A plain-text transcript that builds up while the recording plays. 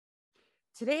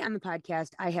Today on the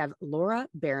podcast, I have Laura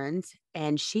Berens,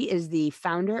 and she is the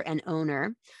founder and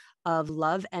owner of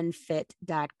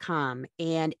loveandfit.com.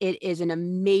 And it is an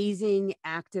amazing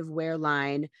activewear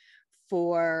line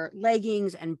for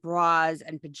leggings and bras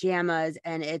and pajamas.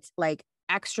 And it's like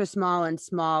extra small and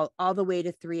small, all the way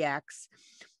to 3X.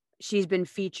 She's been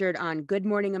featured on Good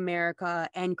Morning America,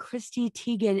 and Christy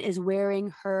Teigen is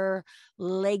wearing her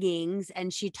leggings,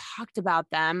 and she talked about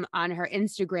them on her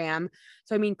Instagram.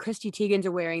 So, I mean, Christy Teigen's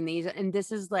are wearing these, and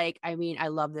this is like, I mean, I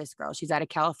love this girl. She's out of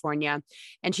California,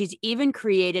 and she's even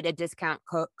created a discount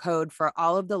code for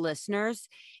all of the listeners,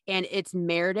 and it's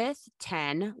Meredyth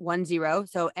 10.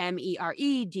 So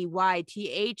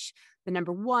Meredyth, the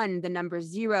number 1, the number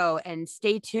 0, and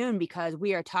stay tuned because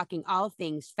we are talking all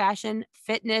things fashion,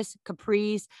 fitness,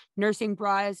 capris, nursing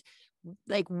bras,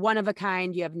 like one of a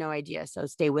kind. You have no idea. So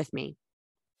stay with me.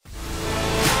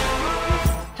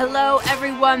 Hello,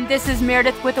 everyone. This is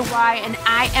Meredyth with a Y, and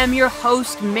I am your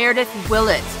host, Meredyth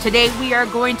Willits. Today, we are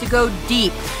going to go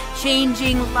deep,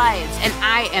 changing lives, and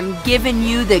I am giving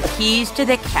you the keys to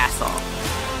the castle.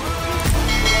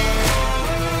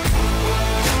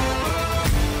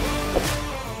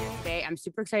 I'm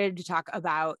super excited to talk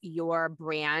about your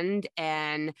brand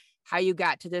and how you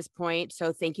got to this point.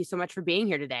 So thank you so much for being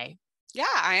here today. Yeah,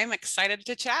 I am excited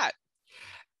to chat.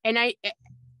 And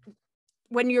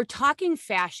when you're talking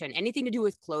fashion, anything to do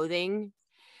with clothing,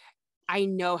 I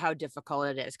know how difficult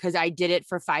it is because I did it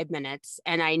for 5 minutes.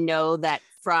 And I know that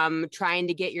from trying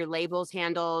to get your labels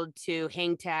handled to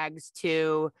hang tags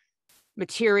to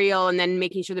material and then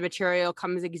making sure the material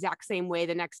comes the exact same way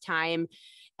the next time.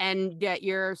 And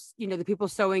you're, the people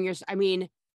sewing your, I mean,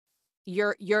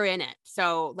 you're in it.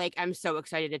 So like, I'm so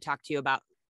excited to talk to you about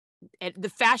the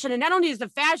fashion. And not only is the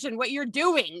fashion, what you're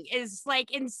doing is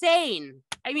like insane.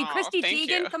 I mean, Christy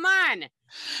Teigen, come on.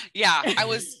 Yeah, I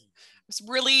was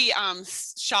really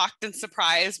shocked and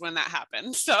surprised when that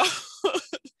happened. So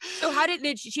how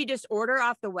did she just order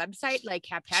off the website like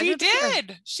haphazardly?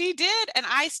 She did. And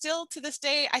I still, to this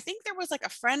day, I think there was like a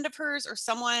friend of hers or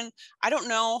someone, I don't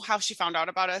know how she found out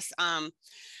about us.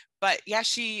 But yeah,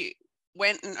 she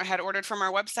went and had ordered from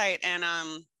our website, and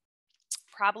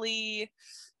probably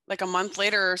like a month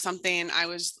later or something, I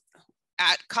was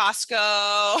at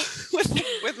Costco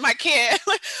with my kid,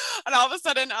 and all of a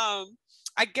sudden,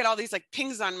 I get all these like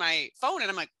pings on my phone,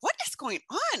 and I'm like, what is going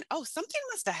on? Oh, something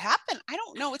must have happened. I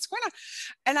don't know what's going on.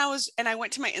 And I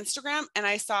went to my Instagram, and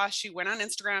I saw she went on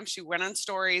Instagram, she went on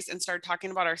stories and started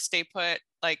talking about our Stay Put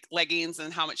like leggings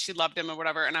and how much she loved them or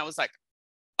whatever. And I was like,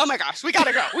 oh my gosh, we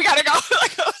gotta go.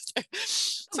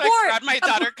 So I grabbed my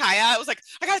daughter Kaya. I was like,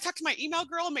 I gotta talk to my email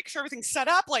girl and make sure everything's set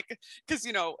up, like, because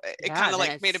it kind of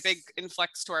like made a big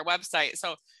influx to our website.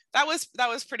 So that was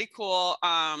pretty cool.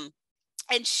 And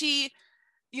she,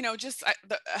 just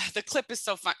the clip is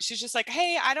so fun. She's just like,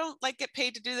 hey, I don't like get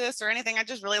paid to do this or anything. I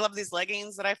just really love these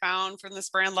leggings that I found from this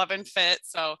brand, Love and Fit.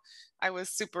 So I was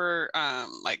super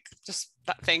just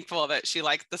thankful that she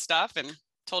liked the stuff and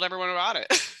told everyone about it.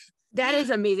 That is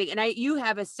amazing. And you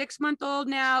have a 6-month-old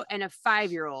now and a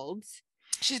 5-year-old.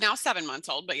 She's now 7 months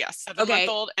old, but yes,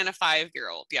 7-month-old and a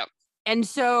 5-year-old. Yep. And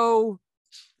so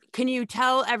can you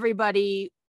tell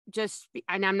everybody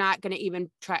and I'm not going to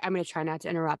even try, I'm going to try not to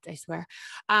interrupt, I swear,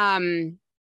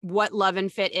 what Love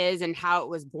and Fit is and how it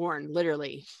was born,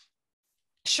 literally.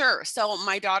 Sure. So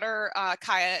my daughter,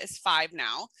 Kaya, is 5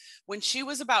 now. When she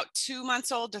was about 2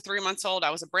 months old to 3 months old,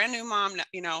 I was a brand new mom.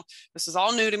 This is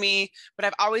all new to me, but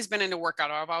I've always been into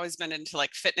workout. I've always been into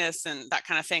like fitness and that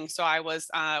kind of thing. So I was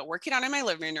working out in my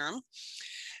living room,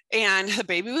 and the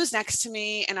baby was next to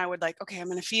me, and I would like, okay, I'm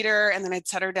going to feed her. And then I'd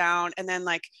set her down. And then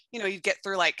like, you'd get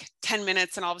through like 10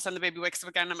 minutes and all of a sudden the baby wakes up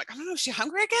again. And I'm like, I don't know, is she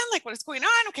hungry again? Like, what is going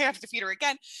on? Okay, I have to feed her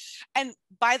again. And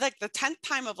by like the 10th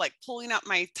time of like pulling up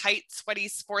my tight, sweaty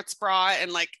sports bra,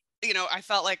 and like, I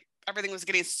felt like everything was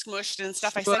getting smushed and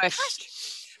stuff. I said,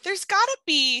 gosh, there's gotta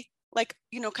be like,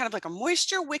 kind of like a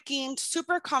moisture wicking,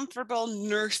 super comfortable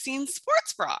nursing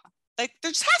sports bra. Like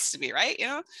there just has to be, right?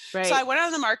 Right. So I went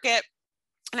on the market.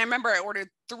 And I remember I ordered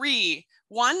 3.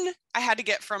 One I had to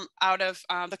get from out of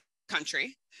the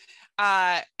country.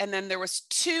 And then there was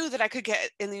 2 that I could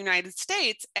get in the United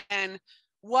States. And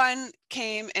one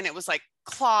came and it was like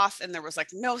cloth, and there was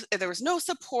no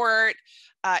support.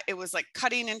 It was like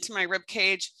cutting into my rib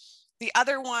cage. The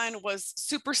other one was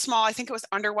super small. I think it was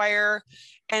underwire.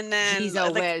 And then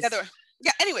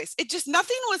yeah, anyways, it just,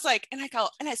 nothing was like,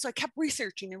 so I kept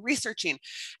researching, and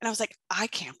I was like, I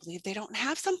can't believe they don't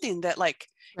have something that like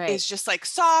is just like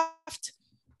soft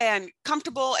and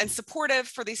comfortable and supportive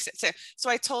for these. So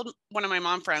I told one of my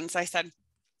mom friends, I said,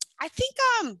 I think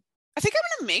I'm going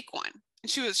to make one.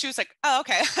 And she was like, oh,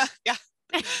 okay. Yeah.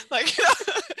 Like,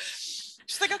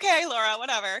 she's like, okay, Laura,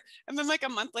 whatever. And then like a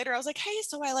month later, I was like, hey,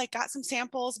 so I like got some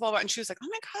samples, blah, blah. And she was like, oh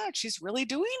my God, she's really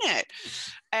doing it.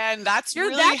 And that's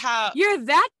how you're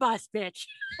that boss bitch.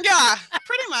 Yeah,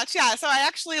 pretty much. Yeah. So I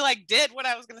actually like did what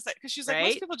I was going to say. Cause she's like, Right?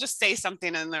 most people just say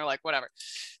something and they're like, whatever.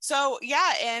 So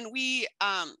yeah. And we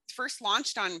first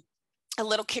launched on a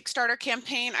little Kickstarter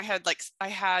campaign. I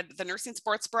had the nursing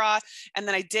sports bra, and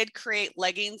then I did create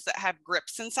leggings that have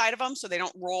grips inside of them so they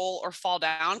don't roll or fall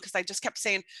down. Cause I just kept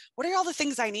saying, what are all the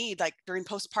things I need like during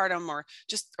postpartum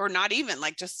or not even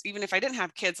like, just even if I didn't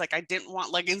have kids, like I didn't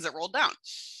want leggings that rolled down.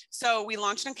 So we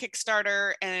launched on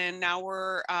Kickstarter, and now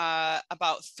we're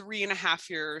about 3.5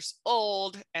 years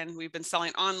old, and we've been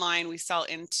selling online. We sell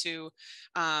into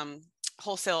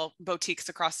wholesale boutiques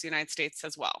across the United States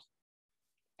as well.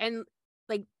 And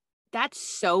like, that's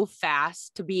so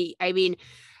fast to be, I mean,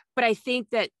 but I think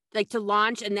that like to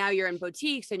launch, and now you're in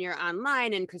boutiques and you're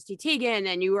online, and Christy Teigen,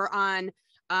 and you were on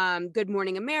Good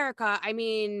Morning America. I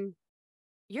mean,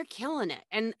 you're killing it.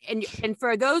 And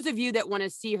for those of you that want to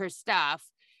see her stuff,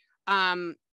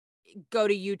 go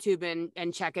to YouTube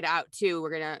and check it out too.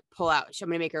 I'm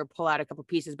gonna make her pull out a couple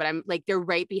pieces, but I'm like, they're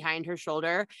right behind her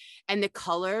shoulder, and the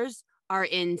colors are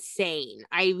insane.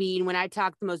 I mean, when I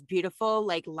talk the most beautiful,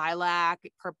 like lilac,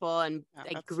 purple, and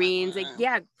like greens, like,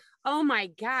 yeah. Oh my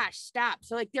gosh, stop.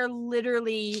 So like, they're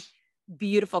literally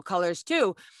beautiful colors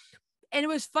too. And it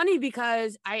was funny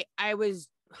because I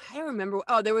remember,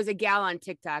 there was a gal on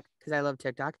TikTok, because I love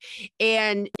TikTok,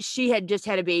 and she had just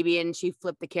had a baby and she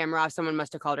flipped the camera off. Someone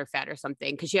must have called her fat or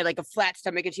something, because she had like a flat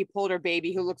stomach, and she pulled her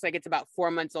baby, who looks like it's about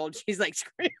 4 months old. She's like,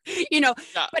 yeah.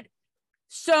 But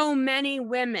so many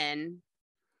women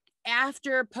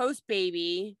after post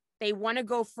baby, they want to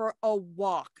go for a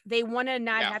walk. They want to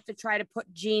not have to try to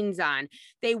put jeans on.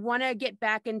 They want to get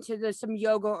back into some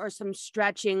yoga or some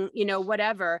stretching,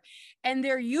 whatever. And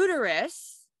their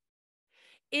uterus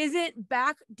isn't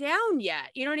back down yet.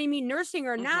 You know what I mean? Nursing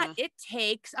or not, it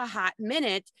takes a hot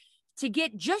minute to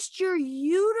get just your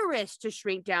uterus to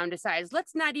shrink down to size.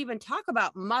 Let's not even talk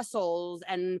about muscles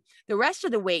and the rest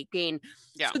of the weight gain.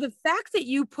 Yeah. So the fact that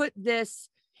you put this,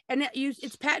 and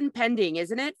it's patent pending,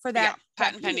 isn't it? For that. Yeah,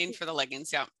 patent pending for the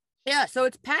leggings. Yeah. Yeah. So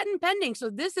it's patent pending. So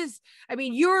this is, I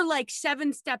mean, you're like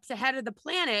 7 steps ahead of the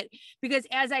planet, because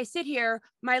as I sit here,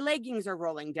 my leggings are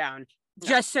rolling down,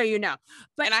 just so you know.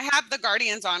 And I have the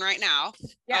Guardians on right now.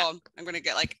 Yeah. Oh, I'm going to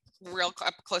get like real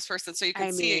up close person so you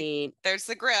can see. There's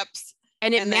the grips.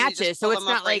 And it matches. So it's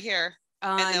not like here.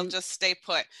 And they'll just stay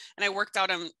put. And I worked out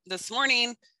them this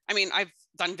morning. I mean, I've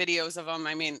done videos of them.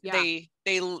 I mean, they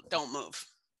don't move.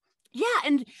 Yeah.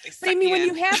 But I mean, when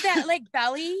you have that like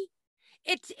belly,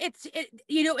 it's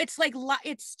like,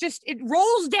 it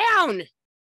rolls down.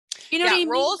 You know what I mean?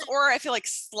 Rolls, or I feel like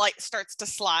starts to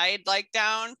slide like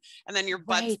down, and then your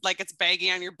butt's like, it's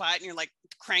baggy on your butt, and you're like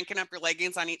cranking up your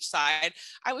leggings on each side.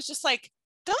 I was just like,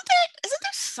 isn't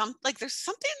there there's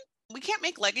something, we can't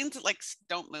make leggings that like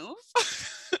don't move.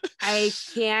 I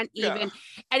can't even.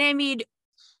 And I mean,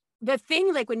 the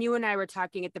thing, like when you and I were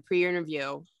talking at the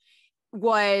pre-interview,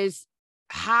 was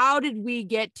how did we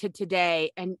get to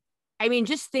today? And I mean,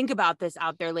 just think about this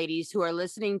out there, ladies who are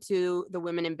listening to the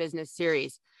Women in Business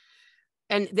series.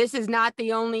 And this is not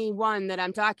the only one that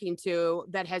I'm talking to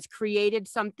that has created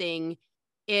something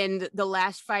in the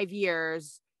last 5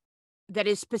 years that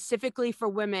is specifically for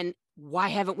women. Why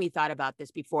haven't we thought about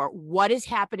this before? What is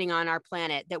happening on our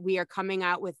planet that we are coming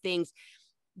out with things?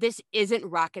 This isn't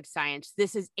rocket science.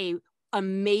 This is a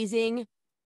amazing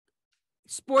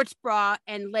sports bra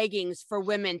and leggings for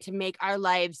women to make our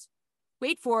lives,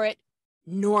 wait for it,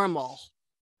 normal.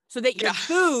 So that your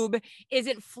boob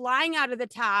isn't flying out of the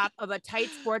top of a tight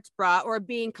sports bra or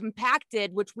being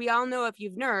compacted, which we all know if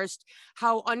you've nursed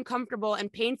how uncomfortable and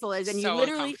painful it is. And so you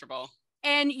literally uncomfortable.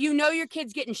 And your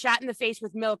kid's getting shot in the face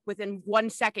with milk within 1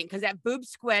 second because that boob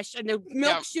squish and the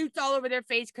milk shoots all over their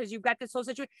face because you've got this whole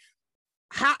situation.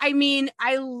 I mean,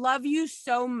 I love you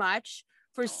so much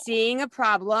for seeing a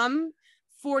problem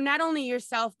for not only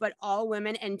yourself, but all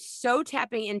women, and so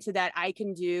tapping into that I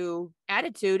can do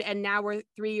attitude. And now we're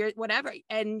 3 years, whatever.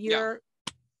 And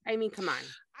I mean, come on.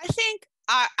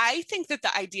 I think that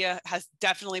the idea has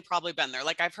definitely probably been there.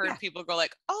 Like I've heard people go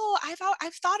like, oh, I've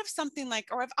thought of something like,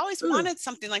 or I've always wanted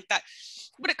something like that.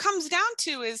 What it comes down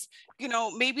to is,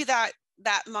 maybe that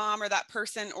mom or that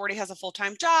person already has a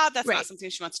full-time job. That's not something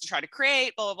she wants to try to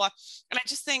create, blah, blah, blah. And I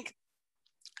just think,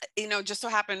 just so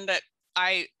happened that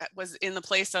I was in the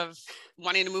place of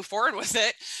wanting to move forward with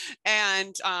it.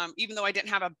 And even though I didn't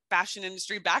have a fashion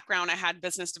industry background, I had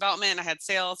business development, I had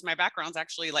sales. My background's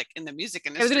actually like in the music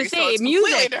industry. I was going to say,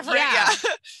 music. Completely different. Yeah.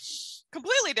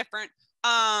 Completely different.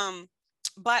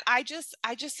 but I just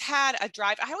had a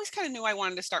drive. I always kind of knew I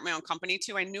wanted to start my own company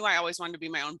too. I knew I always wanted to be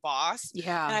my own boss.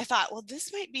 Yeah. And I thought, well,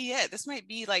 this might be it. This might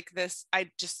be like this.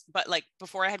 But like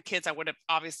before I had kids, I would have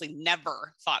obviously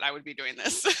never thought I would be doing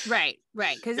this. Right.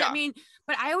 Cause Yeah. I mean,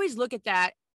 but I always look at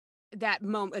that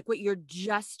moment, like what you're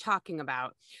just talking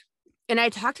about. And I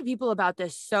talk to people about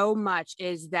this so much,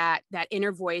 is that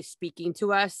inner voice speaking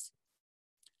to us.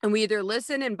 And we either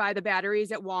listen and buy the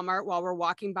batteries at Walmart while we're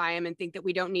walking by them and think that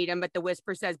we don't need them, but the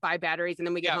whisper says buy batteries, and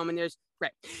then we get home and there's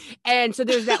right. And so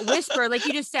there's that whisper, like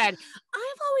you just said.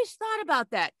 I've always thought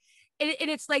about that. And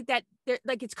it's like that,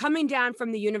 like it's coming down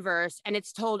from the universe, and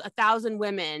it's told 1,000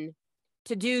 women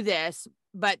to do this,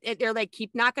 but they're like,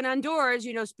 keep knocking on doors.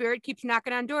 You know, spirit keeps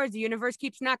knocking on doors. The universe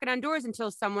keeps knocking on doors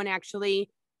until someone actually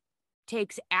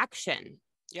takes action.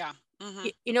 Yeah. Mm-hmm.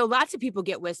 You know, lots of people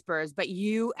get whispers, but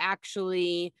you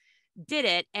actually did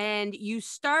it. And you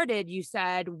started, you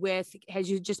said, with, as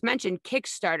you just mentioned,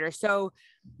 Kickstarter. So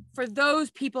for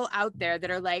those people out there that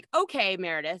are like, okay,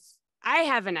 Meredyth, I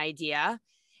have an idea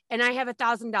and I have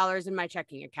 $1,000 in my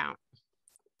checking account.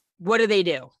 What do they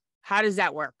do? How does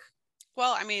that work?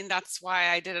 Well, I mean, that's why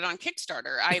I did it on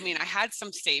Kickstarter. I mean, I had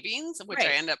some savings, which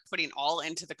I ended up putting all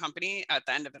into the company at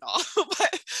the end of it all.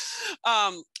 But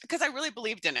because I really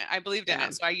believed in it. I believed in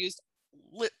it. So I used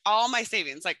all my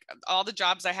savings, like all the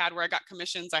jobs I had where I got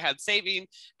commissions, I had saving,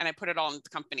 and I put it all into the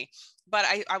company. But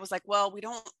I was like, well, I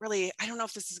don't know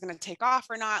if this is going to take off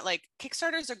or not. Like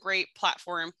Kickstarter is a great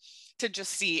platform to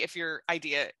just see if your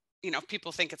idea, you know,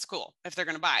 people think it's cool, if they're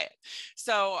going to buy it.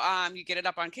 So you get it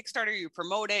up on Kickstarter, you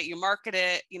promote it, you market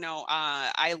it. You know,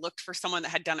 I looked for someone that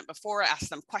had done it before, asked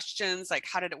them questions like,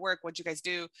 how did it work? What'd you guys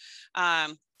do?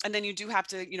 And then you do have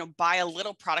to, you know, buy a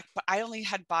little product, but I only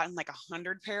had bought like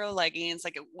 100 pair of leggings.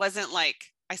 Like it wasn't like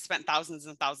I spent thousands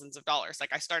and thousands of dollars. Like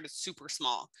I started super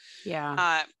small.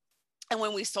 Yeah. And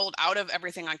when we sold out of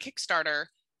everything on Kickstarter,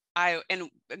 and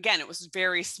again, it was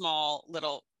very small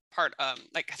little part,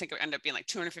 like I think it ended up being like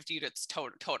 250 units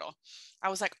total. I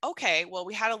was like, okay, well,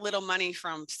 we had a little money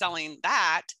from selling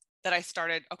that I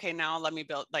started, okay, now let me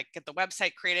get the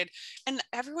website created. And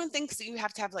everyone thinks that you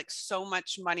have to have like so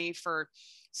much money for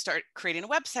start creating a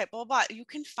website, blah, blah, blah. You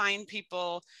can find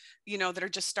people, you know, that are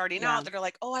just starting out that are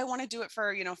like, oh, I want to do it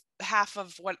for, you know, half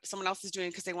of what someone else is doing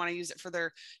because they want to use it for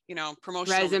their, you know,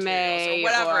 promotional materials or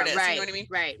whatever it is. You know what I mean?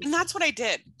 Right. And that's what I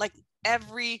did. Like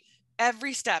every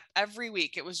step, every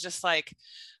week, it was just like,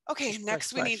 okay,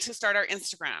 next we need to start our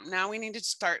Instagram. Now we need to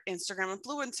start Instagram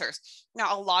influencers. Now,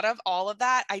 all of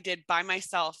that I did by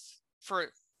myself for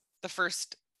the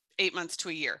first 8 months to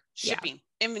a year. Shipping,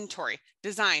 inventory,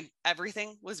 design,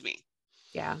 everything was me.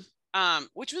 Yeah.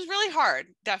 Which was really hard.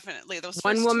 Definitely. Those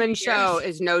one woman show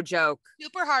is no joke.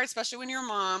 Super hard, especially when you're a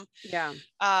mom. Yeah.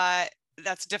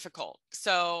 That's difficult.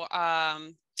 So,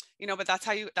 you know, but that's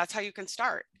how you can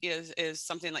start is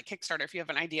something like Kickstarter if you have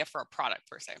an idea for a product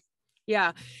per se.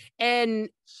 Yeah. And,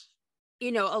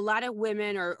 you know, a lot of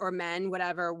women or men,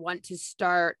 whatever, want to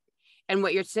start. And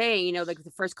what you're saying, you know, like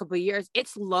the first couple of years,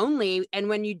 it's lonely. And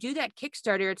when you do that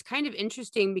Kickstarter, it's kind of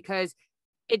interesting because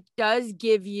it does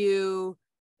give you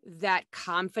that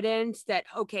confidence that,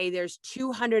 okay, there's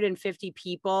 250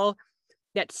 people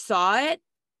that saw it,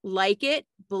 like it,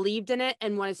 believed in it,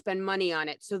 and want to spend money on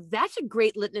it. So that's a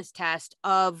great litmus test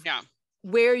of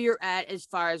where you're at as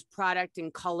far as product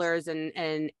and colors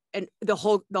and the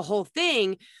whole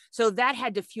thing. So that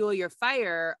had to fuel your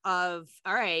fire of,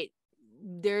 all right,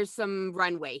 there's some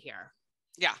runway here.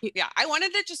 Yeah. I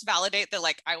wanted to just validate that,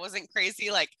 like, I wasn't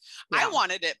crazy. Like I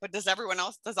wanted it, but does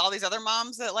all these other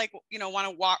moms that like, you know, want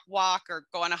to walk or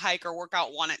go on a hike or work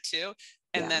out want it too?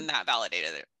 And then that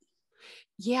validated it.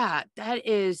 Yeah, that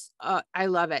is, I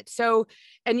love it. So,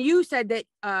 and you said that,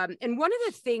 and one of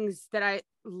the things that I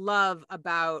love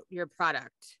about your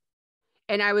product,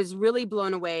 and I was really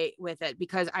blown away with it,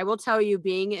 because I will tell you,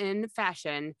 being in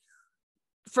fashion,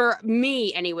 for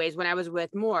me anyways, when I was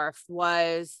with Morph,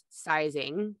 was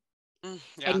sizing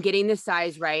and getting the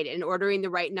size right and ordering the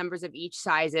right numbers of each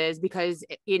sizes, because,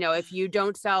 you know, if you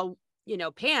don't sell, you know,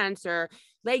 pants or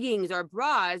leggings or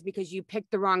bras because you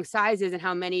picked the wrong sizes and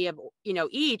how many of, you know,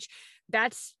 each,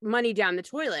 that's money down the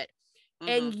toilet.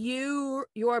 And your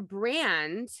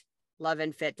brand,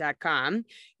 loveandfit.com,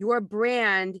 your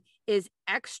brand is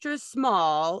extra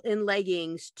small in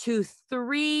leggings to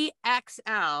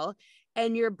 3XL,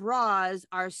 and your bras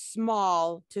are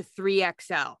small to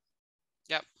 3XL.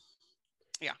 Yep.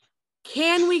 Yeah.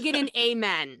 Can we get an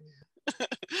amen?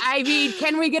 I mean,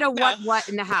 can we get a what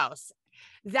in the house?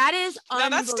 That is unbelievable.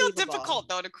 Now, that's still difficult,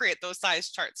 though, to create those size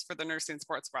charts for the nursing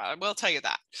sports bra. I will tell you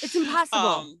that. It's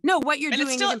impossible. No, what you're doing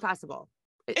is impossible.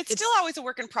 It's still always a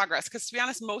work in progress, because to be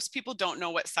honest, most people don't know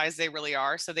what size they really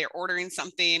are. So they're ordering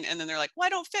something and then they're like, well, I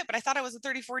don't fit, but I thought I was a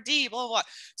 34D, blah, blah, blah.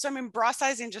 So I mean, bra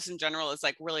sizing just in general is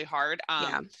like really hard.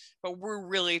 But we're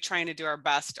really trying to do our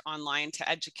best online to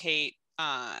educate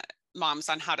moms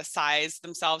on how to size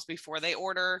themselves before they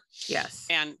order. Yes.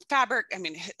 And fabric, I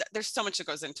mean, there's so much that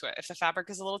goes into it. If the fabric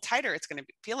is a little tighter, it's going to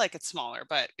feel like it's smaller,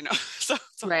 but so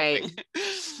it's a right. whole thing.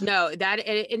 No, that,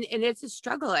 and it's a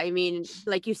struggle. I mean,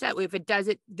 like you said, if it does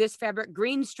it, this fabric,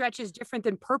 green stretch is different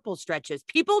than purple stretches.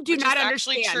 People do not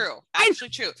understand. Actually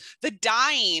true. The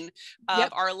dyeing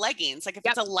of our leggings, like if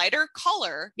it's a lighter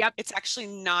color, it's actually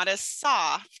not as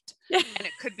soft. And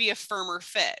it could be a firmer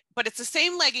fit, but it's the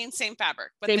same legging, same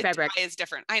fabric, but the dye is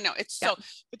different. I know it's so,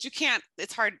 but you can't,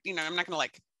 it's hard. You know, I'm not going to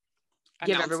like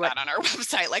announce that on our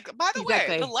website. Like, by the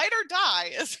way, the lighter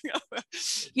dye is, though,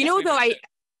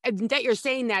 that you're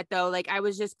saying that though, like I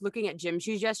was just looking at gym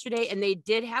shoes yesterday and they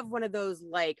did have one of those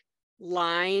like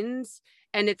lines,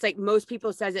 and it's like most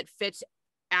people says it fits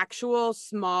actual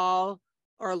small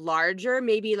or larger,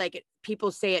 maybe like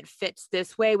people say it fits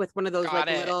this way with one of those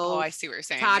little I see what you're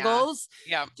saying, toggles.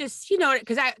 Just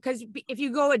because if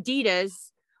you go Adidas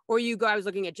or you go, I was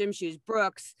looking at gym shoes,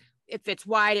 Brooks, it fits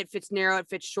wide, it fits narrow, it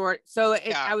fits short. So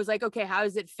I was like, okay, how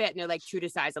does it fit? And they're like 2 to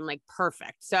size. I'm like,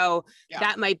 perfect. So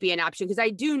that might be an option, because I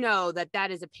do know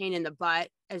that is a pain in the butt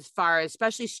as far as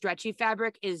especially stretchy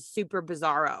fabric is super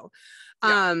bizarro.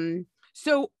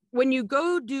 So when you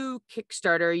go do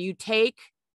Kickstarter, you take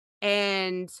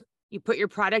and you put your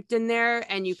product in there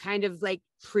and you kind of like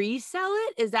pre-sell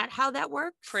it. Is that how that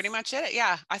works? Pretty much it.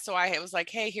 Yeah. It was like,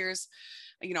 hey, here's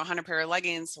 100 pair of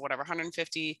leggings, whatever,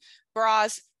 150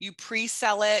 bras, you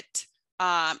pre-sell it.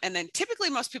 And then typically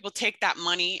most people take that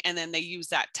money and then they use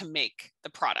that to make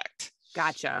the product.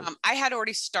 Gotcha. I had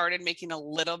already started making a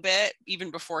little bit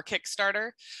even before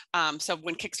Kickstarter. So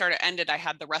when Kickstarter ended, I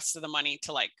had the rest of the money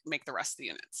to like make the rest of the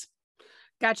units.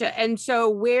 Gotcha. And so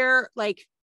where, like,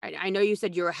 I know you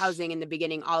said you were housing in the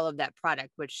beginning all of that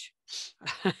product, which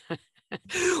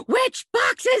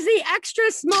box is the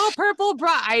extra small purple bra?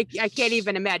 I can't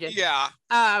even imagine. Yeah.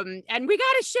 And we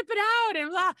got to ship it out and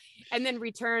blah, and then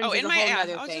returns. Oh,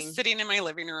 I was just sitting in my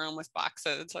living room with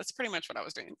boxes. So that's pretty much what I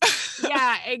was doing.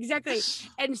 Yeah, exactly.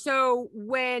 And so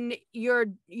when you're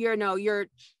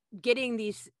getting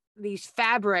these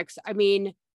fabrics, I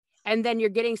mean, and then you're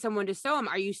getting someone to sew them.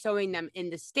 Are you sewing them in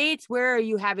the States? Where are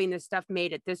you having this stuff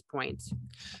made at this point?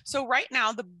 So right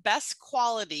now, the best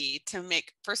quality to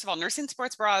make, first of all, nursing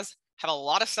sports bras have a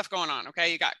lot of stuff going on.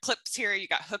 Okay. You got clips here, you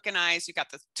got hook and eyes, you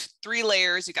got the 3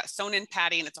 layers, you got sewn in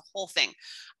padding. It's a whole thing.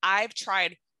 I've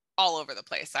tried all over the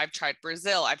place. I've tried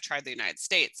Brazil. I've tried the United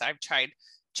States. I've tried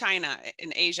China,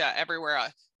 in Asia, everywhere.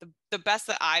 The best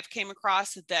that I've came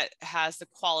across that has the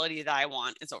quality that I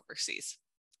want is overseas.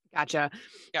 Gotcha.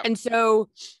 Yep. And so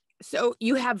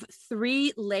you have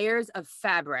 3 layers of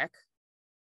fabric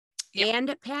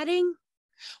and padding?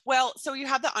 Well, so you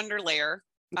have the under layer,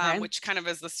 which kind of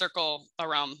is the circle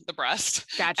around the breast.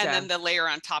 Gotcha. And then the layer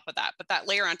on top of that. But that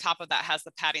layer on top of that has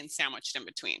the padding sandwiched in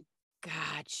between.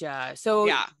 Gotcha.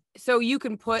 So you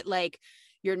can put like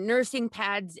your nursing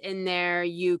pads in there.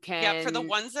 You can, for the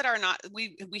ones that are not,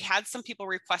 we had some people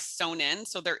request sewn in.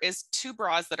 So there is 2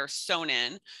 bras that are sewn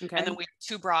in, and then we have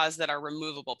 2 bras that are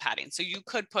removable padding. So you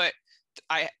could put,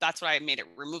 that's why I made it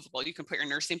removable. You can put your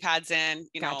nursing pads in,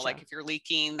 like if you're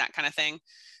leaking, that kind of thing.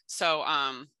 So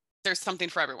there's something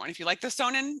for everyone. If you like the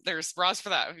sewn in, there's bras for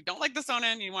that. If you don't like the sewn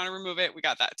in, you want to remove it, we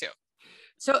got that too.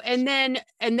 So, and then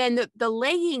the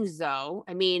leggings though,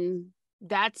 I mean,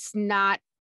 that's not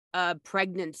a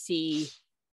pregnancy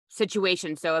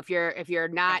situation. So if you're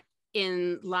not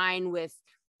in line with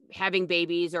having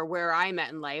babies or where I'm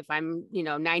at in life, I'm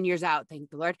 9 years out, thank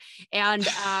the Lord, and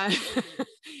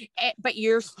but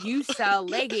you sell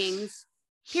leggings,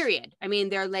 period. I mean,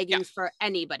 they're leggings for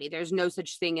anybody. There's no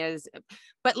such thing as,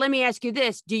 but let me ask you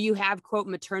this, do you have quote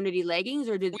maternity leggings,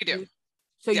 or we do?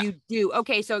 So you do.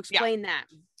 Okay. So explain that.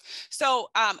 So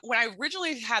when I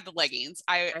originally had the leggings,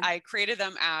 I created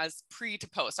them as pre to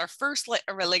post. Our first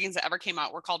leggings that ever came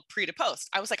out were called pre to post.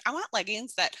 I was like, I want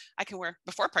leggings that I can wear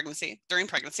before pregnancy, during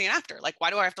pregnancy, and after. Like,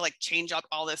 why do I have to like change up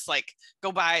all this, like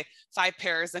go buy 5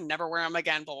 pairs and never wear them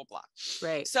again, blah, blah, blah.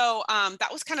 Right. So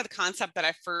that was kind of the concept that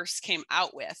I first came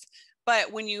out with.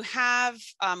 But when you have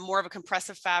more of a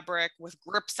compressive fabric with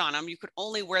grips on them, you could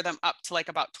only wear them up to like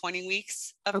about 20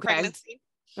 weeks of pregnancy.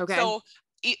 Okay. So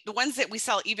the ones that we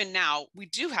sell even now, we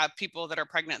do have people that are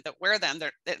pregnant that wear them.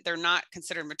 They're not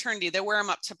considered maternity. They wear them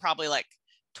up to probably like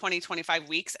 20-25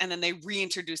 weeks, and then they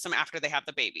reintroduce them after they have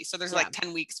the baby. So there's like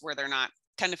 10 weeks where they're not,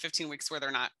 10 to 15 weeks where they're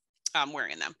not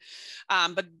wearing them.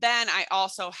 But then I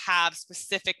also have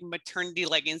specific maternity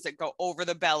leggings that go over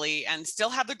the belly and still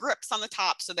have the grips on the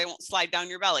top so they won't slide down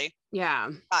your belly. Yeah.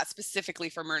 Specifically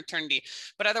for maternity.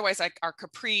 But otherwise, like our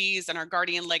capris and our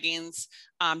Guardian leggings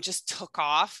just took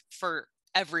off for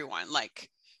everyone. Like,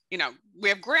 you know, we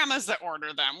have grandmas that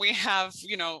order them. We have,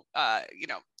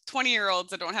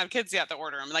 20-year-olds that don't have kids yet that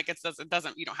order them. Like it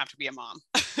doesn't, you don't have to be a mom.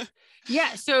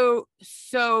 Yeah. So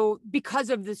because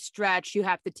of the stretch, you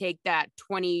have to take that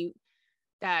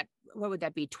what would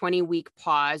that be? 20-week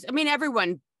pause. I mean,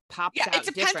 everyone pops out it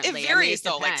depends. differently. It varies, I mean, it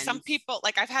though. Like depends. some people,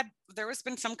 like there has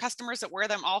been some customers that wear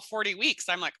them all 40 weeks.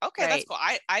 I'm like, okay, Right. that's cool.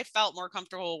 I felt more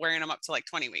comfortable wearing them up to like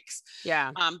 20 weeks.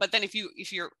 Yeah. But then if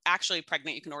you're actually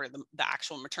pregnant, you can order the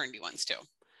actual maternity ones too.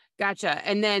 Gotcha.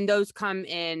 And then those come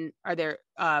in, are there,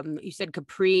 you said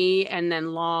capri and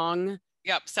then long?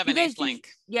 Yep. 7/8 length.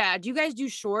 Yeah. Do you guys do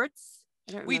shorts?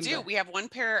 We do. We have one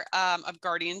pair of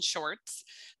Guardian shorts.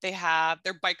 They're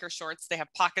biker shorts. They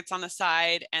have pockets on the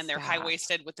side and they're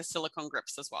high-waisted with the silicone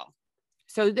grips as well.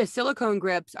 So the silicone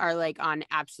grips are like on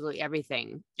absolutely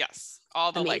everything. Yes.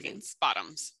 All the Amazing. Leggings,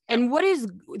 bottoms. And what is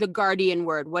the Guardian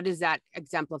word? What does that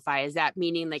exemplify? Is that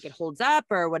meaning like it holds up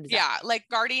or what is that? Yeah, like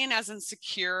Guardian as in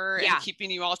secure and keeping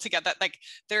you all together. Like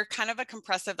they're kind of a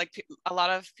compressive, like a lot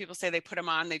of people say they put them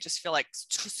on, they just feel like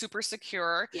super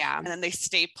secure. Yeah. And then they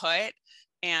stay put.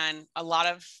 And a lot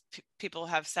of people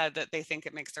have said that they think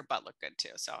it makes their butt look good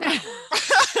too. So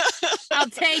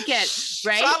I'll take it.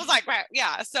 Right. So I was like, right,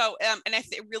 yeah. So, and I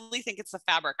really think it's the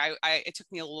fabric. It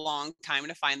took me a long time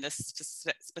to find this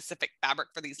specific fabric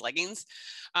for these leggings.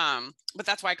 But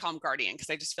that's why I call them Guardian, because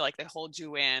I just feel like they hold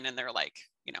you in and they're like,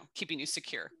 keeping you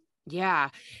secure. Yeah.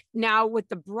 Now with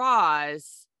the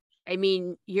bras, I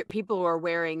mean, people are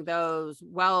wearing those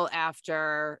well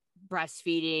after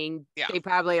breastfeeding. Yeah. They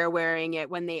probably are wearing it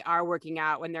when they are working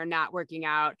out, when they're not working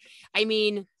out. I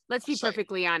mean, let's be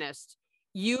perfectly honest.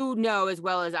 You know as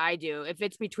well as I do, if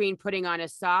it's between putting on a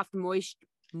soft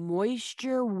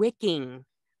moisture wicking,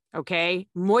 okay?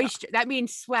 Moisture, that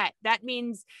means sweat. That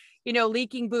means,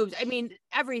 leaking boobs. I mean,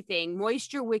 everything.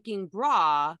 Moisture wicking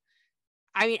bra.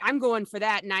 I mean, I'm going for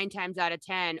that 9 times out of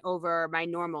 10 over my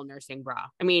normal nursing bra.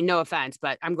 I mean, no offense,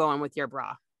 but I'm going with your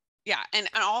bra. Yeah. And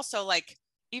also, like,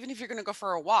 even if you're going to go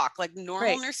for a walk, like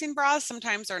normal nursing bras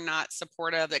sometimes are not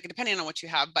supportive, like depending on what you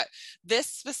have. But this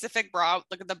specific bra,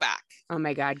 look at the back. Oh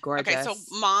my God, gorgeous. Okay, so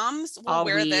moms will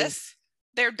wear this.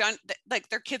 They're done, like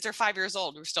their kids are 5 years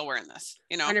old. We're still wearing this,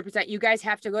 100%. You guys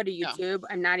have to go to YouTube. Yeah.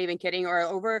 I'm not even kidding. Or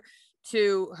over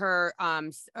to her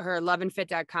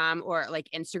loveandfit.com or like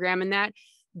Instagram and that.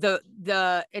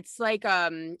 It's like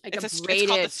it's braided, it's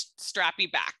called the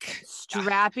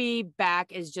strappy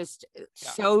back is just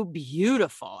so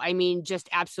beautiful. I mean, just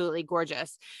absolutely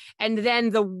gorgeous. And then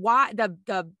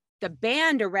the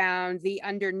band around the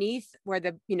underneath where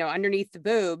underneath the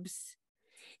boobs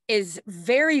is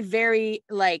very, very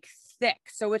like thick.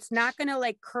 So it's not going to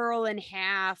like curl in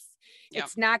half. Yep.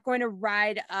 It's not going to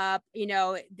ride up,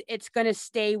 it's going to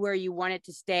stay where you want it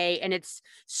to stay. And it's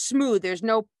smooth. There's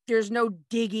no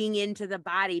digging into the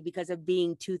body because of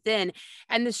being too thin.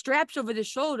 And the straps over the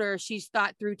shoulder, she's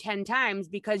thought through 10 times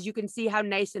because you can see how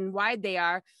nice and wide they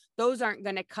are. Those aren't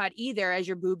going to cut either as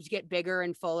your boobs get bigger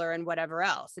and fuller and whatever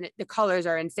else. And the colors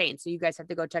are insane. So you guys have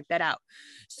to go check that out.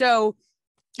 So,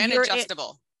 and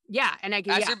adjustable. Yeah. And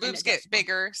as your boobs get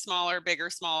bigger, smaller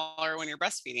when you're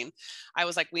breastfeeding, I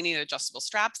was like, we need adjustable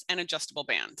straps and adjustable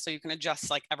bands. So you can adjust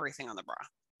like everything on the bra.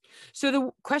 So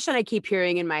the question I keep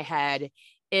hearing in my head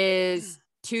is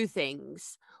 2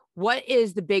 things. What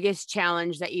is the biggest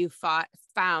challenge that you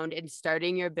found in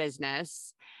starting your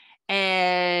business?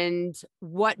 And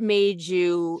what made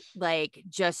you like,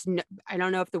 I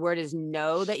don't know if the word is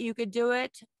know that you could do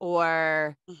it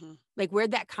or like,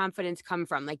 where'd that confidence come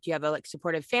from? Like, do you have a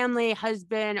supportive family,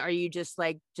 husband? Or are you just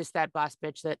that boss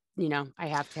bitch that, I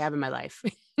have to have in my life?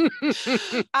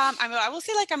 I will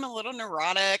say like, I'm a little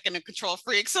neurotic and a control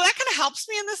freak. So that kind of helps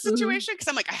me in this situation. Cause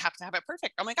I'm like, I have to have it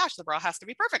perfect. Oh my gosh, the bra has to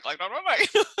be perfect. Like,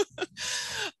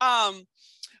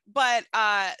 But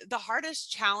the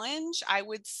hardest challenge I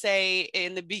would say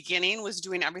in the beginning was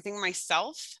doing everything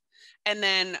myself. And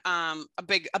then a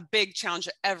big challenge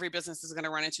that every business is going to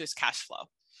run into is cash flow.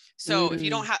 So if you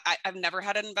don't have, I've never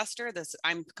had an investor.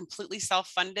 I'm completely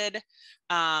self-funded,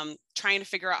 trying to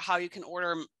figure out how you can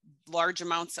order large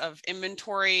amounts of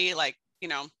inventory, like,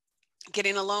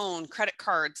 getting a loan, credit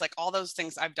cards, like all those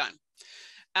things I've done.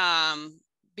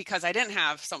 Because I didn't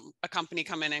have a company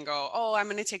come in and go, oh, I'm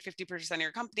going to take 50% of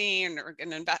your company and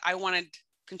invest. I wanted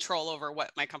control over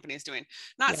what my company is doing.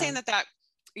 Not saying that,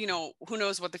 who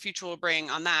knows what the future will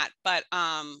bring on that. But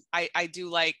I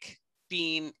do like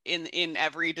being in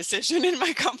every decision in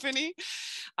my company.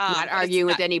 Not arguing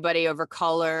with anybody over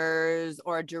colors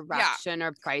or direction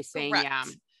or pricing.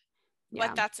 Correct. Yeah.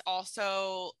 But that's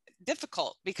also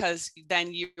difficult because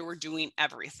then you were doing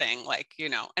everything, like, you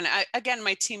know, and again,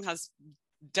 my team has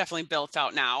definitely built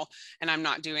out now and I'm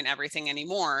not doing everything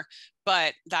anymore,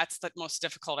 but that's the most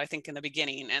difficult, I think, in the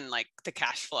beginning, and like the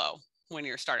cash flow when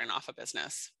you're starting off a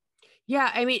business.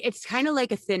 Yeah. I mean, it's kind of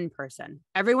like a thin person.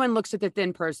 Everyone looks at the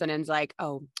thin person and is like,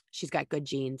 oh, she's got good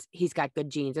genes. He's got good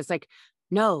genes. It's like,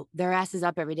 no, their ass is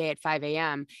up every day at 5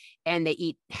 a.m. and they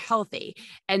eat healthy.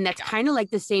 And that's kind of like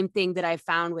the same thing that I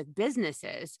found with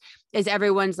businesses is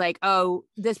everyone's like, oh,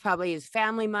 this probably is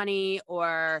family money,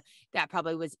 or that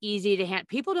probably was easy to hand.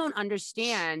 People don't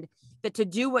understand that to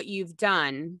do what you've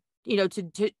done, you know,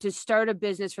 to start a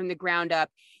business from the ground up,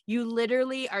 you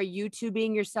literally are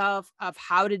YouTubing yourself of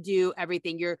how to do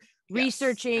everything. You're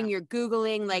researching, you're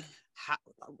Googling, like,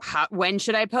 how when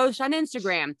should I post on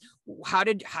Instagram? How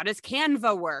does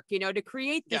Canva work, you know, to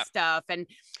create this stuff, and,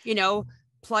 you know,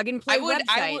 plug and play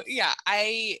websites.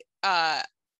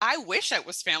 I wish it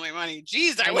was family money.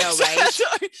 Jeez, I know, wish.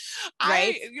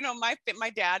 Right? You know, my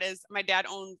dad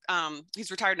owned,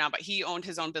 he's retired now, but he owned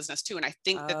his own business too. And I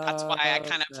think that's why I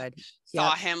kind of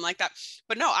saw him like that.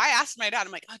 But no, I asked my dad,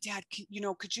 I'm like, oh, Dad,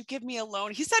 could you give me a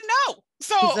loan? He said no.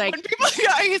 So when people,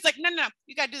 he's like, no,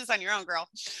 you got to do this on your own, girl.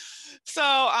 So,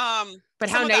 but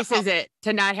how nice is it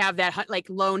to not have that like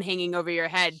loan hanging over your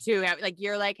head too? Like,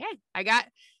 you're like, hey, I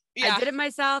did it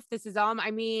myself. This is all, I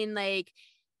mean, like,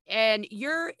 and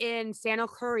you're in Santa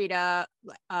Clarita,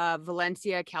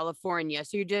 Valencia, California.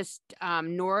 So you're just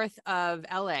north of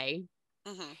LA.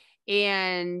 Mm-hmm.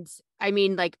 And I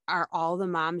mean, like, are all the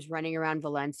moms running around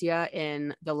Valencia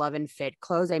in the Love and Fit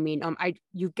clothes? I mean,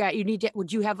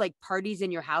 would you have like parties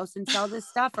in your house and sell this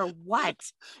stuff, or what?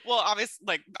 Well,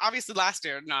 obviously last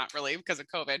year, not really because of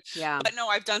COVID. Yeah. But no,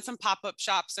 I've done some pop-up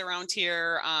shops around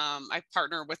here. I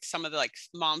partner with some of the like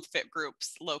mom fit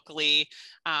groups locally.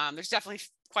 There's definitely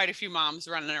quite a few moms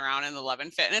running around in the Love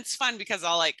and Fit, and it's fun because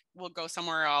we'll go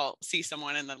somewhere, I'll see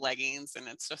someone in the leggings, and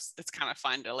it's kind of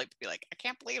fun to like be like, I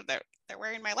can't believe they're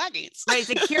wearing my leggings. Right. It's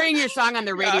like hearing your song on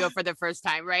the radio for the first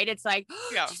time, right? It's like,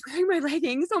 she's wearing my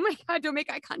leggings. Oh my God, don't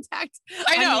make eye contact.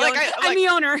 I know. I'm the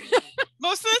owner.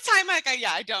 Most of the time,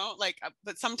 I don't like,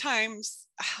 but sometimes,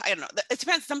 I don't know. It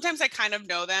depends. Sometimes I kind of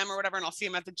know them or whatever, and I'll see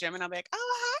them at the gym and I'll be like,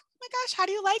 oh, hi. My gosh, how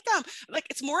do you like them? Like,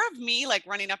 it's more of me like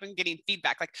running up and getting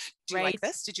feedback. Like, do you like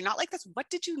this? Did you not like this? What?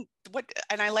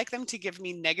 And I like them to give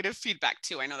me negative feedback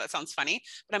too. I know that sounds funny,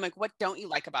 but I'm like, what don't you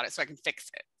like about it so I can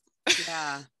fix it?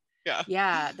 Yeah.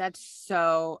 Yeah. That's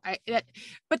so,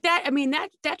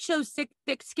 that shows thick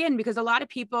skin, because a lot of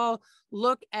people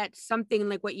look at something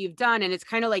like what you've done and it's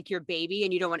kind of like your baby,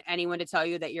 and you don't want anyone to tell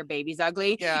you that your baby's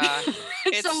ugly. Yeah.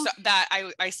 It's that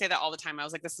I say that all the time. I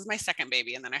was like, this is my second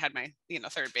baby. And then I had my,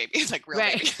 third baby. It's like real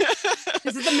baby.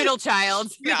 This is the middle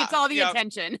child. Who gets all the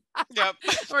attention. Yep.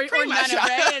 or none of it,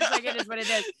 right? It's like, it is what it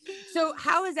is. So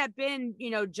how has that been,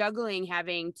 juggling,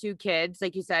 having two kids,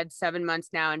 like you said, 7 months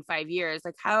now and 5 years?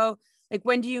 Like,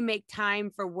 when do you make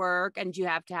time for work, and do you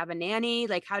have to have a nanny?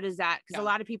 Like, how does that, because a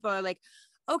lot of people are like,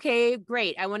 okay,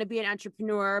 great, I want to be an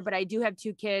entrepreneur, but I do have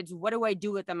two kids. What do I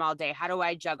do with them all day? How do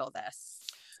I juggle this?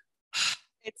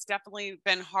 It's definitely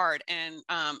been hard. And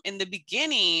in the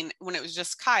beginning, when it was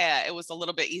just Kaya, it was a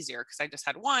little bit easier because I just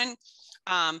had one.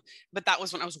 But that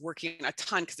was when I was working a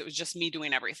ton because it was just me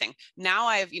doing everything. Now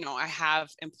I have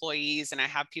employees and I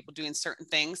have people doing certain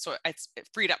things. So it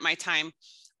freed up my time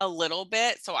a little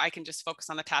bit so I can just focus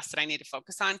on the tasks that I need to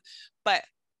focus on. But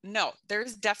no,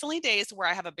 there's definitely days where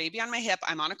I have a baby on my hip.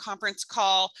 I'm on a conference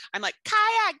call. I'm like,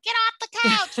 Kaya, get off the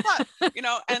couch,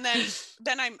 and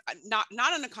then I'm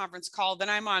not on a conference call. Then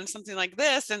I'm on something like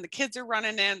this, and the kids are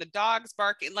running in, the dog's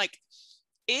barking. Like,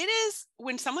 it is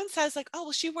when someone says like, oh,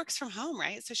 well, she works from home,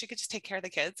 right? So she could just take care of the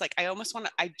kids. Like, I almost want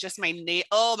to,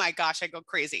 oh my gosh, I go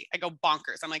crazy. I go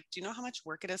bonkers. I'm like, do you know how much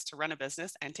work it is to run a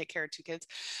business and take care of two kids?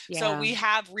 Yeah. So we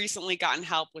have recently gotten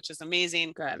help, which is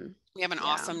amazing. Good. We have an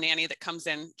awesome nanny that comes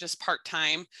in just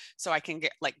part-time. So I can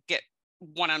get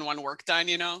one-on-one work done,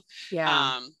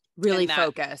 Yeah. Really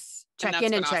focus, check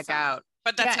in and check out.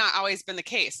 But that's not always been the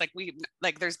case. Like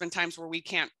there's been times where we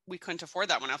couldn't afford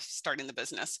that when I was starting the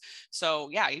business. So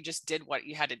yeah, you just did what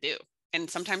you had to do. And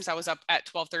sometimes I was up at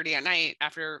 12:30 at night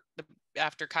after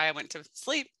Kaya went to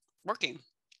sleep working,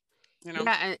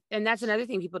 Yeah. And that's another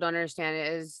thing people don't understand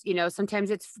is, sometimes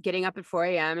it's getting up at 4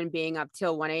 a.m. and being up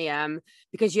till 1 a.m.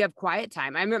 because you have quiet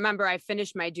time. I remember I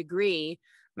finished my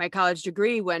college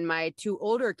degree when my two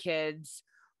older kids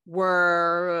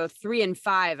were 3 and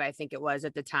 5, I think it was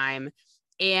at the time.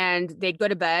 and they'd go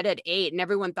to bed at 8, and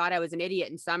everyone thought I was an idiot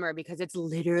in summer because it's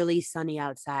literally sunny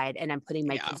outside and I'm putting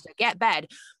my kids to get bed.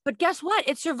 But guess what?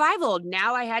 It's survival.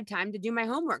 Now I had time to do my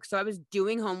homework. So I was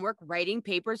doing homework, writing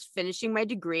papers, finishing my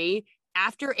degree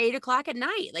after 8 o'clock at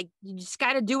night. Like, you just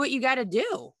got to do what you got to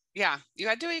do. Yeah, you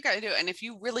gotta do what you gotta do. And if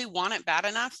you really want it bad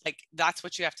enough, like that's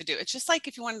what you have to do. It's just like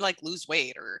if you want to like lose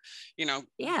weight or,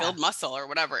 build muscle or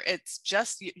whatever. It's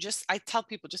just, I tell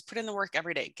people, just put in the work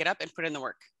every day. Get up and put in the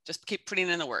work. Just keep putting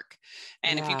in the work.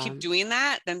 And if you keep doing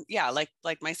that, then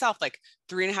like myself, like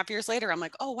 3.5 years later, I'm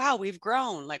like, oh, wow, we've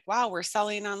grown. Like, wow, we're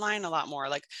selling online a lot more.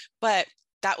 Like, but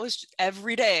that was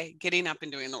every day getting up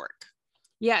and doing the work.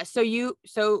 Yeah. So people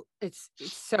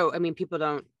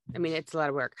don't, it's a lot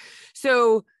of work.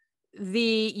 So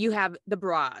you have the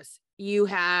bras, you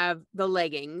have the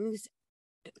leggings,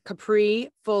 capri,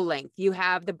 full length, you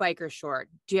have the biker short.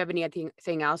 Do you have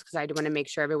anything else? Because I do want to make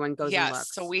sure everyone goes and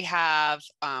looks. So we have,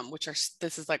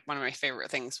 this is like one of my favorite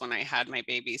things when I had my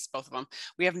babies, both of them.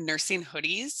 We have nursing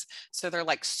hoodies. So they're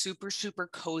like super, super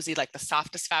cozy, like the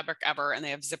softest fabric ever. And they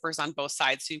have zippers on both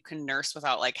sides. So you can nurse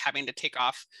without like having to take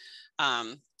off,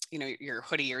 your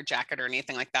hoodie or jacket or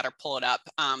anything like that, or pull it up.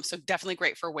 So definitely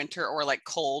great for winter or like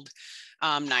cold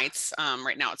nights.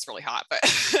 Right now it's really hot, but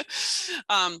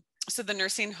so the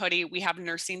nursing hoodie, we have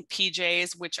nursing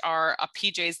PJs, which are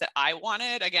PJs that I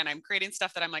wanted. Again, I'm creating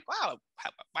stuff that I'm like, wow,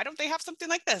 why don't they have something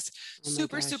like this?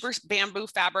 Super bamboo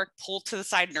fabric, pulled to the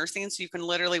side nursing. So you can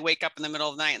literally wake up in the middle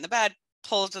of the night in the bed,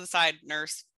 pull it to the side,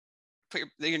 nurse,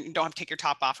 you don't have to take your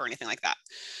top off or anything like that.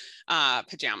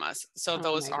 Pajamas. So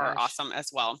those are awesome as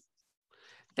well.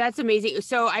 That's amazing.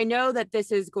 So I know that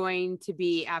this is going to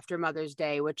be after Mother's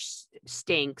Day, which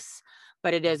stinks,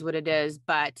 but it is what it is.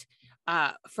 But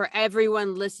for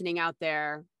everyone listening out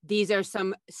there, these are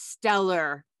some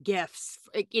stellar gifts,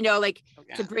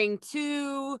 to bring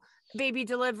to baby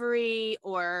delivery,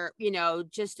 or,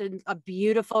 just a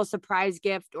beautiful surprise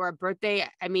gift or a birthday.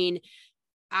 I mean,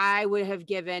 I would have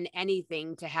given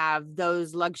anything to have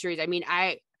those luxuries. I mean,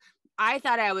 I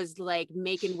thought I was like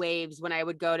making waves when I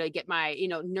would go to get my,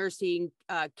 nursing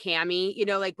cami,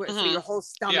 so your whole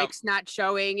stomach's not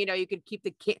showing, you could keep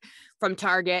the from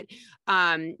Target.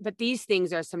 But these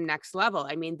things are some next level.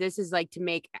 I mean, this is like to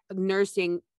make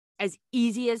nursing as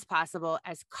easy as possible,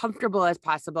 as comfortable as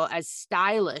possible, as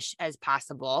stylish as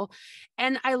possible.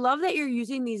 And I love that you're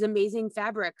using these amazing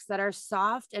fabrics that are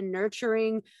soft and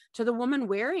nurturing to the woman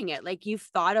wearing it. Like, you've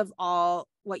thought of all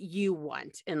what you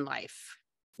want in life.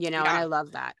 And I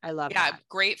love that. that.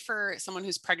 Great for someone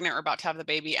who's pregnant or about to have the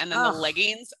baby. And then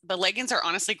the leggings are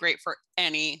honestly great for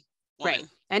any woman. Right.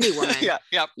 Any woman. Yeah.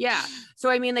 Yeah. So,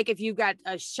 I mean, like if you've got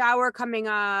a shower coming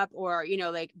up, or,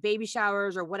 like baby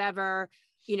showers or whatever,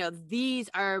 these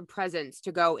are presents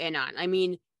to go in on. I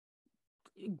mean,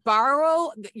 borrow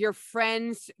your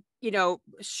friend's,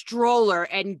 stroller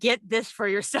and get this for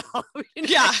yourself.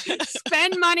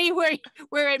 Spend money where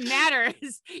it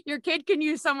matters. Your kid can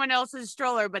use someone else's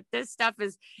stroller, but this stuff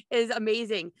is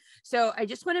amazing. So I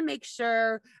just want to make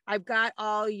sure I've got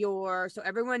so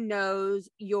everyone knows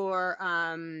your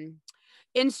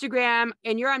Instagram,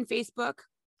 and you're on Facebook.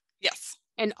 Yes.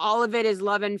 And all of it is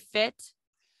Love and Fit.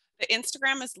 The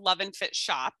Instagram is Love and Fit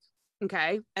Shop.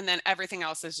 Okay. And then everything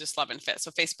else is just Love and Fit.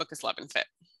 So Facebook is Love and Fit.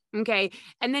 Okay.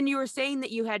 And then you were saying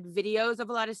that you had videos of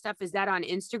a lot of stuff. Is that on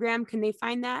Instagram? Can they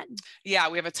find that? Yeah,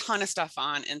 we have a ton of stuff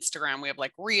on Instagram. We have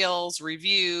like reels,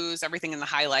 reviews, everything in the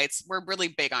highlights. We're really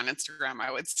big on Instagram,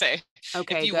 I would say.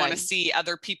 Okay. If you want to see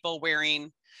other people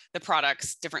wearing the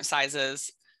products, different sizes,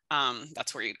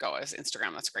 that's where you'd go, is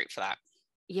Instagram. That's great for that.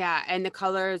 Yeah. And the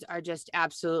colors are just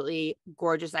absolutely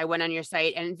gorgeous. I went on your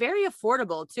site, and very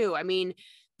affordable too. I mean,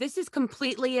 this is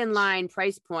completely in line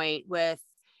price point with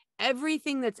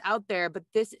everything that's out there, but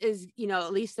this is,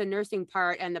 at least the nursing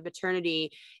part and the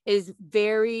maternity is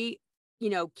very,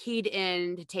 keyed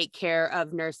in to take care of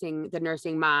the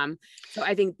nursing mom. So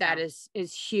I think that is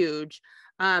huge.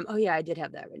 Oh yeah, I did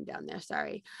have that written down there.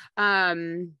 Sorry.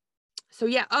 So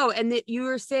yeah. Oh, and you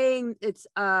were saying it's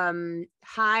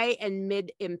high and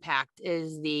mid impact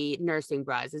is the nursing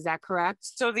bras. Is that correct?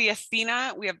 So we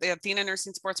have the Athena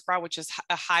nursing sports bra, which is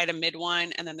a high to mid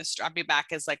one. And then the strappy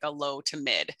back is like a low to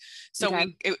mid. So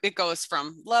it goes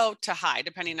from low to high,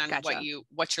 depending on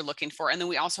what you're looking for. And then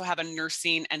we also have a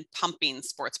nursing and pumping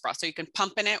sports bra. So you can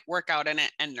pump in it, work out in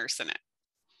it, and nurse in it.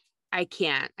 I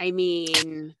can't. I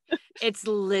mean, it's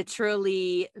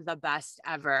literally the best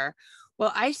ever.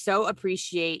 Well, I so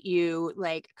appreciate you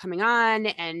like coming on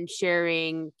and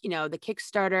sharing, the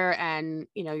Kickstarter and,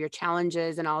 your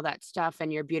challenges and all that stuff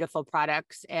and your beautiful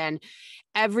products. And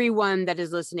everyone that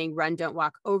is listening, run, don't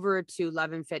walk, over to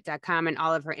loveandfit.com and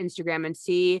all of her Instagram and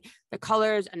see the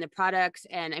colors and the products.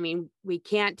 And I mean, we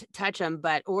can't touch them,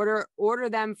 but order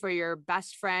them for your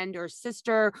best friend or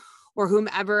sister or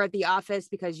whomever at the office,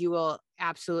 because you will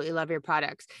absolutely love your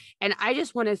products. And I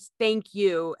just want to thank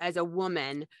you as a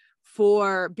woman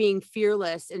for being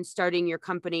fearless in starting your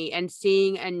company and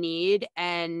seeing a need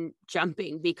and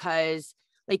jumping, because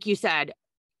like you said,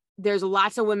 there's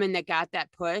lots of women that got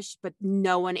that push, but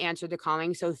no one answered the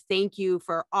calling. So thank you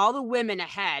for all the women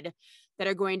ahead that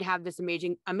are going to have this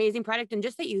amazing product, and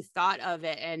just that you thought of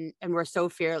it and were so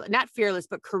not fearless,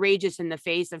 but courageous in the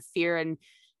face of fear and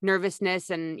nervousness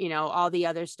and, all the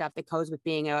other stuff that goes with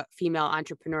being a female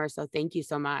entrepreneur. So thank you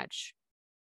so much.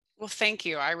 Well, thank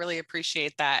you. I really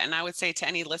appreciate that. And I would say to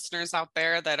any listeners out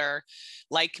there that are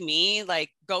like me,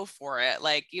 like, go for it.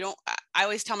 Like, I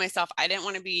always tell myself, I didn't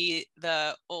want to be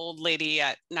the old lady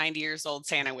at 90 years old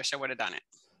saying, I wish I would have done it.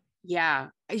 Yeah.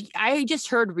 I just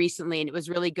heard recently, and it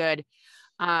was really good.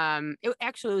 It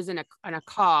actually was on a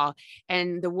call,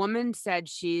 and the woman said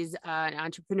she's an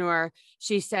entrepreneur.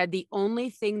 She said the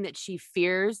only thing that she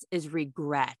fears is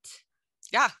regret.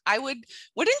 Yeah, wouldn't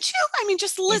you? I mean,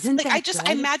 just listen. Like,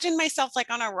 I imagine myself like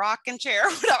on a rocking chair.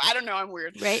 I don't know. I'm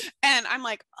weird. Right. And I'm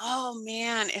like, oh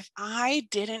man, if I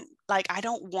didn't, like, I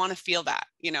don't want to feel that,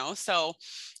 So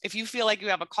if you feel like you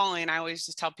have a calling, I always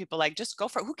just tell people, like, just go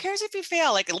for it. Who cares if you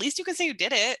fail? Like, at least you can say you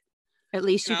did it. At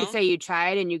least you could say you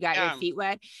tried and you got your feet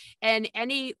wet. And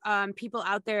any people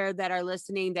out there that are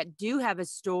listening that do have a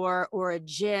store or a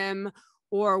gym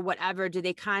or whatever, do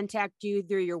they contact you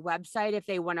through your website if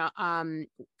they want to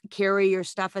carry your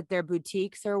stuff at their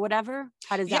boutiques or whatever?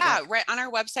 How does that work? Right on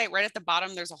our website, right at the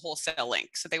bottom, there's a wholesale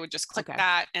link. So they would just click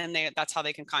that, and that's how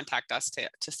they can contact us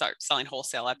to start selling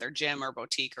wholesale at their gym or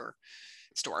boutique or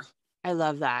store. I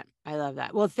love that.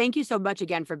 Well, thank you so much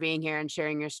again for being here and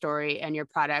sharing your story and your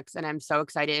products. And I'm so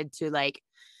excited to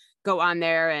go on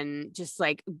there and just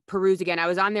peruse again. I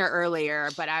was on there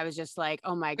earlier, but I was just like,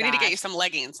 oh my God. We need to get you some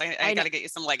leggings. I got to get you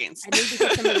some leggings. I need to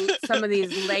get some of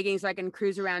these leggings so I can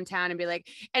cruise around town and be like,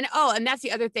 and that's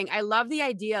the other thing. I love the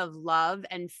idea of love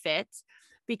and fit,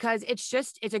 because it's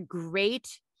a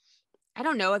great, I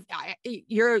don't know if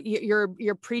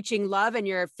you're preaching love and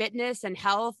your fitness and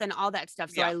health and all that stuff.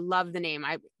 So I love the name.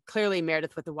 I clearly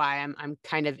Meredyth with a Y. I'm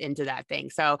kind of into that thing.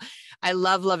 So I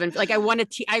love and I want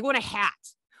a hat.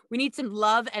 We need some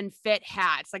love and fit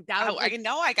hats. Like that. I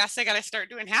know. I guess I got to start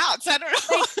doing hats. I don't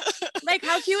know. Like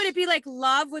how cute would it be? Like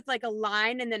love with like a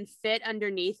line and then fit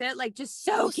underneath it. Like just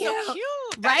so cute. So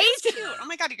cute. Right? Cute. Oh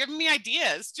my God. You're giving me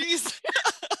ideas. Jeez.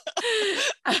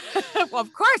 Well,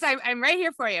 of course, I'm right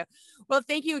here for you. Well,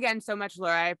 thank you again so much,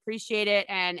 Laura. I appreciate it.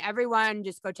 And everyone,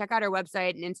 just go check out our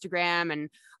website and Instagram and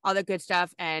all that good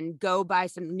stuff, and go buy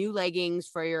some new leggings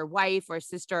for your wife or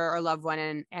sister or loved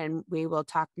one. And we will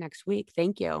talk next week.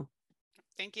 Thank you.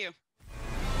 Thank you.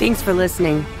 Thanks for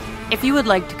listening. If you would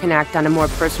like to connect on a more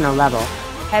personal level,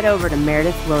 head over to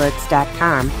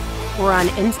meredythwillits.com or on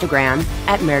Instagram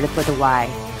at Meredyth with a Y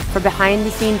for behind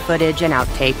the scene footage and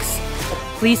outtakes.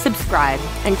 Please subscribe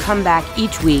and come back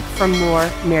each week for more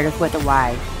Meredyth with a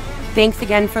Y. Thanks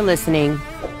again for listening.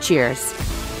 Cheers.